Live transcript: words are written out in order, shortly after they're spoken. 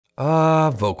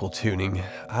Vocal tuning.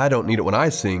 I don't need it when I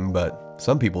sing, but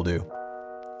some people do.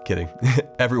 Kidding.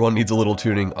 Everyone needs a little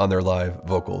tuning on their live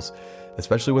vocals,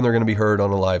 especially when they're going to be heard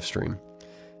on a live stream.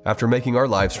 After making our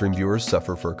live stream viewers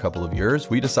suffer for a couple of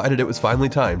years, we decided it was finally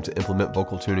time to implement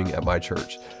vocal tuning at my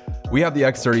church. We have the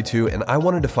X32, and I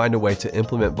wanted to find a way to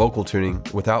implement vocal tuning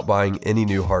without buying any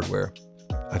new hardware.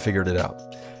 I figured it out.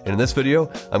 And in this video,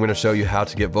 I'm going to show you how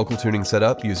to get vocal tuning set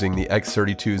up using the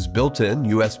X32's built-in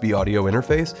USB audio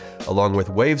interface, along with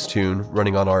Waves Tune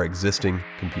running on our existing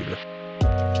computer.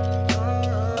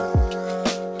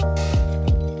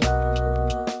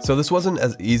 So this wasn't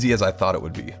as easy as I thought it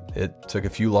would be. It took a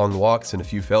few long walks and a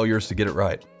few failures to get it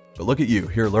right. But look at you,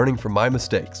 here learning from my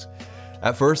mistakes.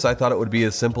 At first, I thought it would be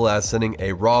as simple as sending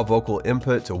a raw vocal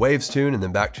input to Waves Tune and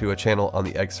then back to a channel on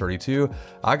the X32.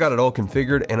 I got it all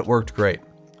configured and it worked great.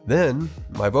 Then,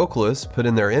 my vocalists put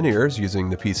in their in-ears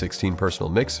using the P16 personal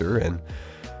mixer, and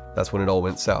that's when it all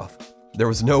went south. There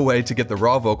was no way to get the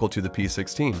raw vocal to the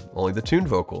P16, only the tuned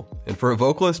vocal. And for a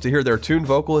vocalist to hear their tuned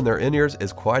vocal in their in-ears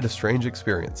is quite a strange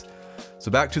experience.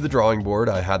 So back to the drawing board,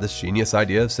 I had this genius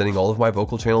idea of sending all of my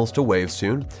vocal channels to Waves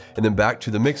Tune, and then back to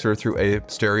the mixer through a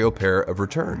stereo pair of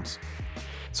returns.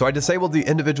 So I disabled the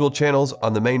individual channels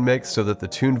on the main mix so that the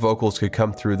tuned vocals could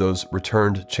come through those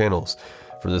returned channels.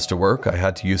 For this to work, I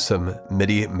had to use some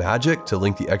MIDI magic to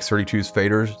link the X32's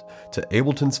faders to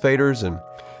Ableton's faders, and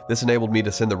this enabled me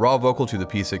to send the raw vocal to the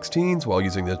P16s while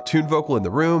using the tuned vocal in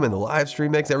the room and the live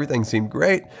stream mix. Everything seemed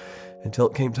great until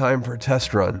it came time for a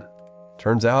test run.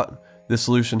 Turns out, this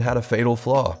solution had a fatal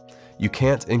flaw. You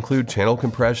can't include channel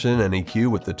compression and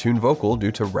EQ with the tuned vocal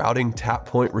due to routing tap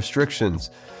point restrictions.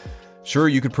 Sure,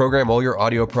 you could program all your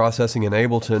audio processing in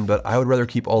Ableton, but I would rather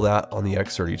keep all that on the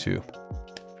X32.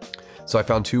 So I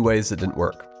found two ways that didn't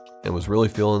work and was really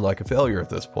feeling like a failure at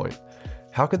this point.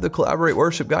 How could the Collaborate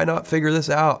Worship guy not figure this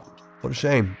out? What a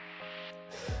shame.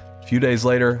 A few days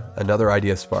later, another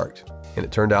idea sparked, and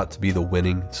it turned out to be the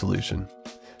winning solution.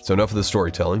 So enough of the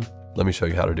storytelling, let me show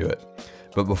you how to do it.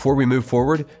 But before we move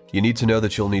forward, you need to know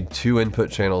that you'll need 2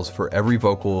 input channels for every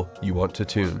vocal you want to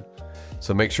tune.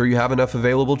 So make sure you have enough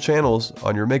available channels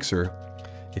on your mixer.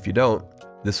 If you don't,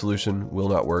 this solution will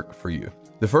not work for you.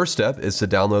 The first step is to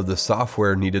download the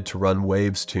software needed to run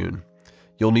Waves Tune.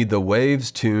 You'll need the Waves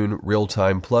Tune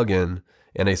real-time plugin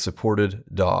and a supported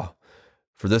DAW.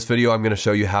 For this video, I'm going to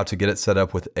show you how to get it set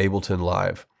up with Ableton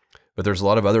Live. But there's a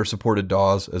lot of other supported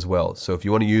DAWs as well. So if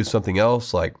you want to use something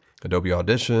else like Adobe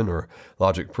Audition or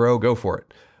Logic Pro, go for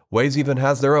it. Waves even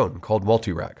has their own called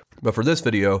Multirack. But for this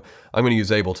video, I'm going to use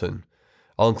Ableton.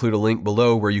 I'll include a link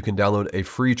below where you can download a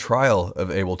free trial of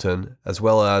Ableton, as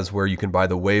well as where you can buy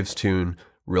the Waves Tune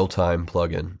real-time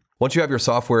plugin. Once you have your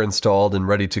software installed and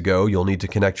ready to go, you'll need to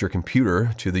connect your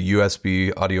computer to the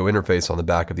USB audio interface on the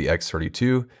back of the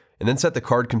X32, and then set the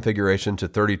card configuration to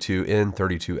 32 in,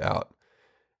 32 out.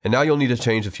 And now you'll need to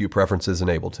change a few preferences in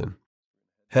Ableton.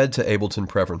 Head to Ableton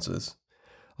Preferences.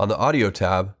 On the Audio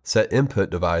tab, set Input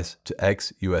Device to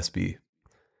X USB.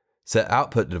 Set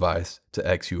Output Device to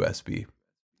X USB.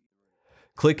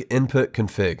 Click Input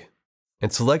Config,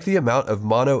 and select the amount of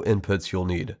mono inputs you'll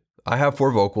need. I have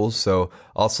 4 vocals, so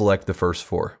I'll select the first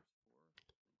 4.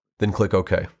 Then click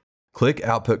OK. Click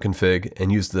Output Config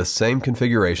and use the same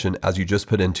configuration as you just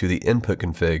put into the Input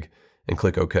Config and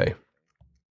click OK.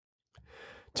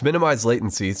 To minimize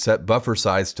latency, set buffer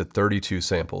size to 32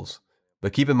 samples.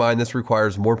 But keep in mind this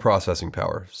requires more processing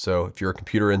power, so if your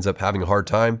computer ends up having a hard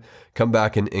time, come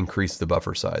back and increase the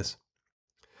buffer size.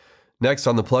 Next,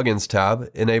 on the Plugins tab,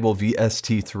 enable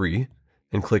VST3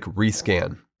 and click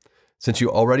Rescan. Since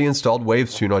you already installed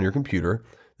Waves Tune on your computer,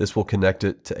 this will connect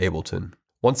it to Ableton.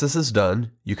 Once this is done,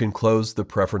 you can close the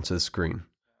Preferences screen.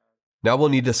 Now we'll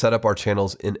need to set up our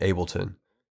channels in Ableton.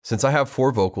 Since I have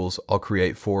 4 vocals, I'll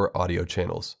create 4 audio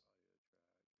channels.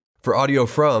 For audio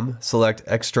from, select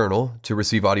External to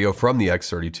receive audio from the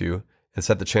X32 and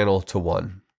set the channel to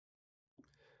 1.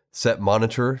 Set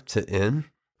Monitor to In.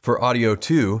 For audio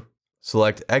to,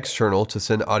 select External to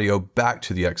send audio back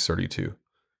to the X32.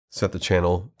 Set the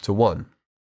channel to 1.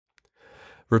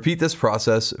 Repeat this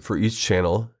process for each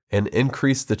channel and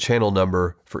increase the channel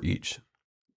number for each.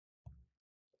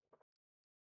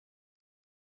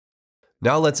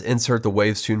 Now let's insert the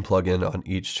Waves Tune plugin on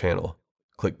each channel.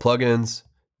 Click Plugins,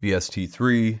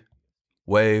 VST3,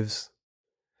 Waves,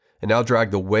 and now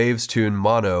drag the Waves Tune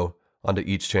mono onto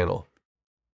each channel.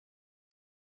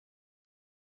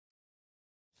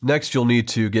 Next, you'll need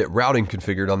to get routing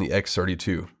configured on the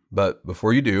X32. But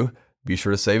before you do, be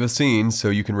sure to save a scene so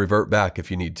you can revert back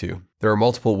if you need to. There are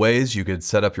multiple ways you could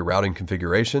set up your routing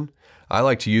configuration. I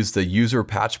like to use the user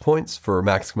patch points for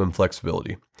maximum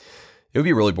flexibility. It would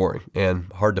be really boring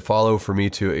and hard to follow for me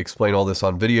to explain all this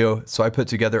on video, so I put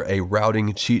together a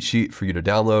routing cheat sheet for you to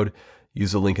download.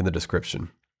 Use the link in the description.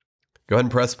 Go ahead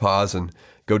and press pause and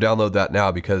go download that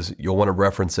now because you'll want to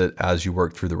reference it as you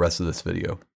work through the rest of this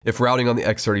video. If routing on the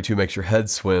X32 makes your head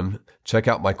swim, check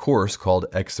out my course called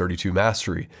X32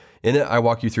 Mastery. In it, I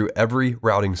walk you through every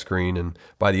routing screen, and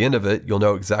by the end of it, you'll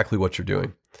know exactly what you're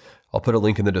doing. I'll put a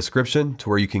link in the description to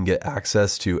where you can get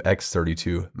access to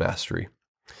X32 Mastery.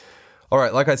 All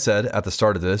right, like I said at the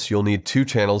start of this, you'll need 2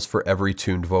 channels for every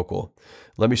tuned vocal.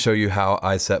 Let me show you how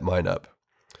I set mine up.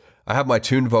 I have my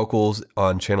tuned vocals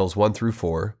on channels 1 through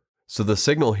 4, so the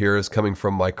signal here is coming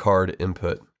from my card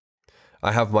input.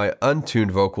 I have my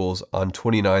untuned vocals on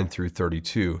 29 through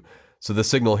 32, so the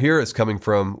signal here is coming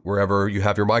from wherever you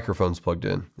have your microphones plugged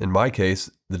in my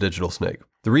case, the Digital Snake.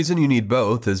 The reason you need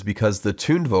both is because the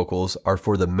tuned vocals are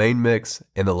for the main mix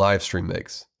and the live stream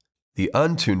mix. The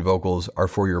untuned vocals are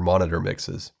for your monitor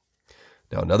mixes.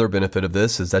 Now, another benefit of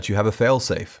this is that you have a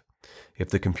fail-safe. If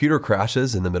the computer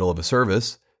crashes in the middle of a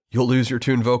service, you'll lose your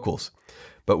tuned vocals.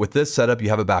 But with this setup, you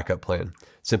have a backup plan.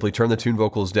 Simply turn the tuned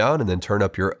vocals down and then turn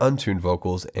up your untuned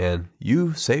vocals and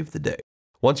you save the day.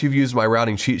 Once you've used my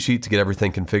routing cheat sheet to get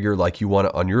everything configured like you want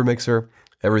it on your mixer,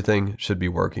 everything should be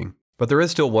working. But there is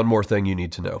still one more thing you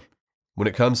need to know. When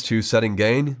it comes to setting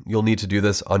gain, you'll need to do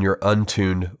this on your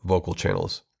untuned vocal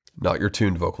channels, not your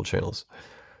tuned vocal channels.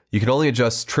 You can only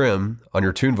adjust trim on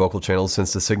your tuned vocal channels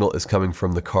since the signal is coming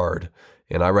from the card,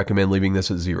 and I recommend leaving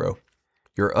this at 0.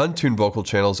 Your untuned vocal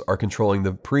channels are controlling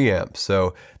the preamp,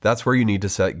 so that's where you need to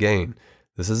set gain.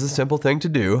 This is a simple thing to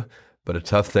do, but a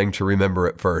tough thing to remember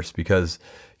at first because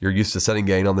you're used to setting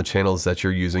gain on the channels that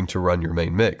you're using to run your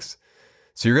main mix.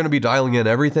 So you're going to be dialing in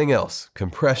everything else,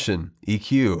 compression,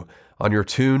 EQ, on your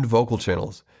tuned vocal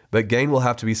channels, but gain will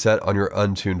have to be set on your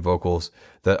untuned vocals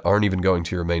that aren't even going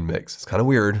to your main mix. It's kind of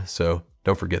weird, so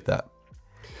don't forget that.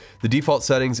 The default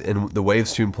settings in the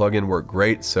Waves Tune plugin work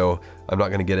great, so I'm not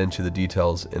going to get into the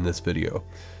details in this video.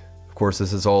 Of course,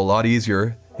 this is all a lot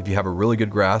easier if you have a really good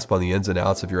grasp on the ins and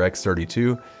outs of your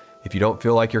X32. If you don't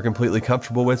feel like you're completely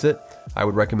comfortable with it, I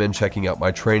would recommend checking out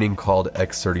my training called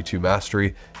X32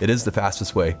 Mastery. It is the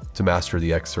fastest way to master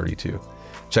the X32.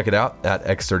 Check it out at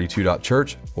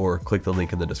x32.church or click the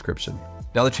link in the description.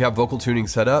 Now that you have vocal tuning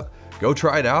set up, go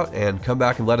try it out and come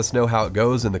back and let us know how it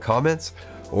goes in the comments.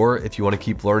 Or if you want to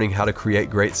keep learning how to create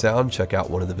great sound, check out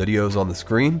one of the videos on the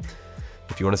screen.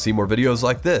 If you want to see more videos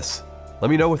like this, let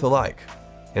me know with a like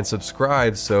and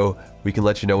subscribe so we can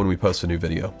let you know when we post a new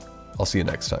video. I'll see you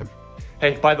next time.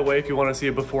 Hey, by the way, if you want to see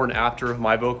a before and after of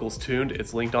my vocals tuned,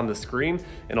 it's linked on the screen,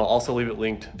 and I'll also leave it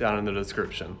linked down in the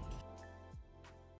description.